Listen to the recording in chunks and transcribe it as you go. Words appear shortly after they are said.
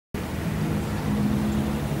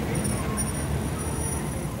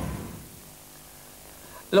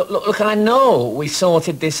Look, I know we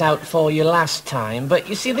sorted this out for you last time, but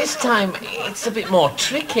you see, this time, it's a bit more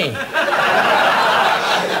tricky.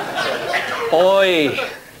 Oi!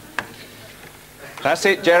 That's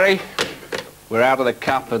it, Jerry. We're out of the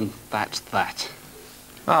cup and that's that.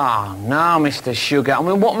 Oh, no, Mr. Sugar. I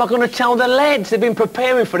mean, what am I going to tell the lads? They've been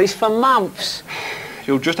preparing for this for months.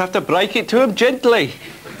 You'll just have to break it to them gently.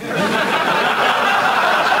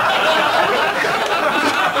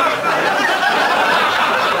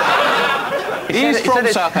 He's from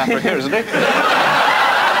South Africa, isn't he?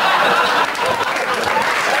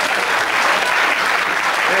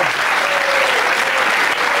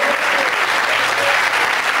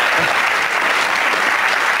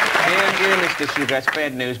 Here, Mr. Sugar, it's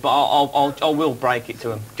bad news, but I will break it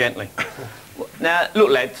to him gently. Now, look,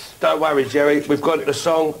 lads. Don't worry, Jerry. We've got the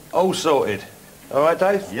song all sorted. All right,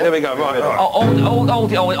 Dave? Yep. There we go. Right.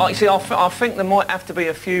 Hold it. See, I think there might have to be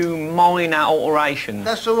a few minor alterations.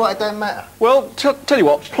 That's all right. It don't matter. Well, tell you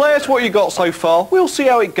what. Play us what you got so far. We'll see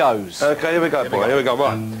how it goes. Okay, here we go, boy. Here we go.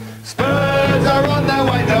 Right. Spurs are on their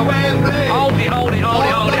way to Wembley. Hold it.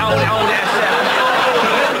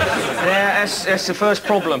 Yeah, that's the first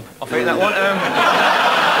problem. I think that one.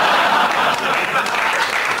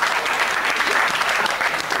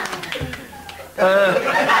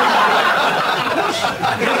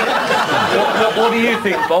 What do you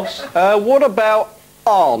think, boss? What about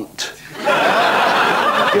Aunt?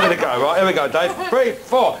 Give it a go, right? Here we go, Dave. 3,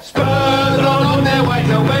 4. Spurs are on their way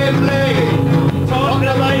to Wembley.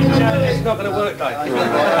 It's not going to work, Dave.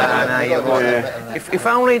 No, you're right. Yeah.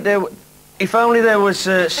 If only there was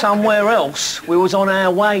somewhere else we was on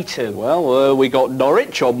our way to. Well, we got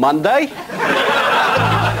Norwich on Monday.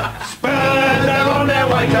 Spurs are on their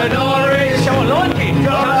way to Norwich.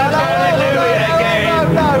 I like it.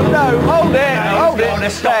 No, hold it.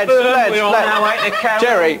 Lads. We're on our way to Carroll.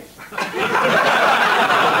 Jerry.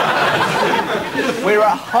 We're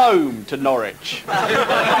at home to Norwich. Spurs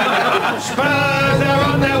are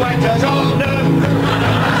on their way to Tottenham.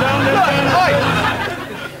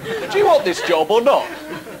 Do you want this job or not?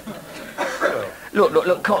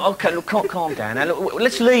 Look, calm down. Now, look,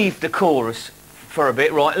 let's leave the chorus for a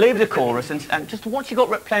bit, right? Leave the chorus and just what you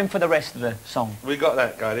got planned for the rest of the song. We got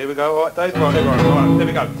that going. Here we go. All right, Dave. Right. Here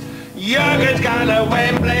we go. Jurgen's going to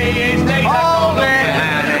Wembley. His knees are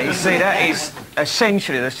man, you see, that is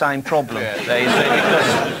essentially the same problem.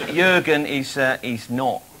 Because Jurgen is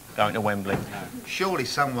not going to Wembley. Surely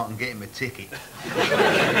someone can get him a ticket.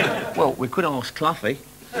 Well, we could ask Cluffy.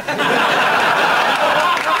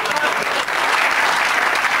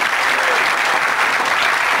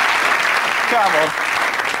 Come on.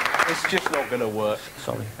 It's just not going to work.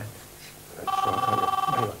 Sorry.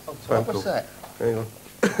 What's that? Hang on.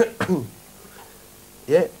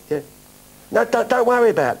 Yeah. No, don't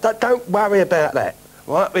worry about that. Don't worry about that.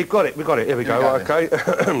 Right, we've got it. Here we go. Right, okay.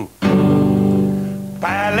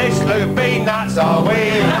 Palace, loopy nuts are we?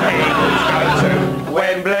 Eagles go to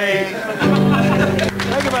Wembley.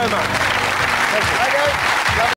 Thank you very much.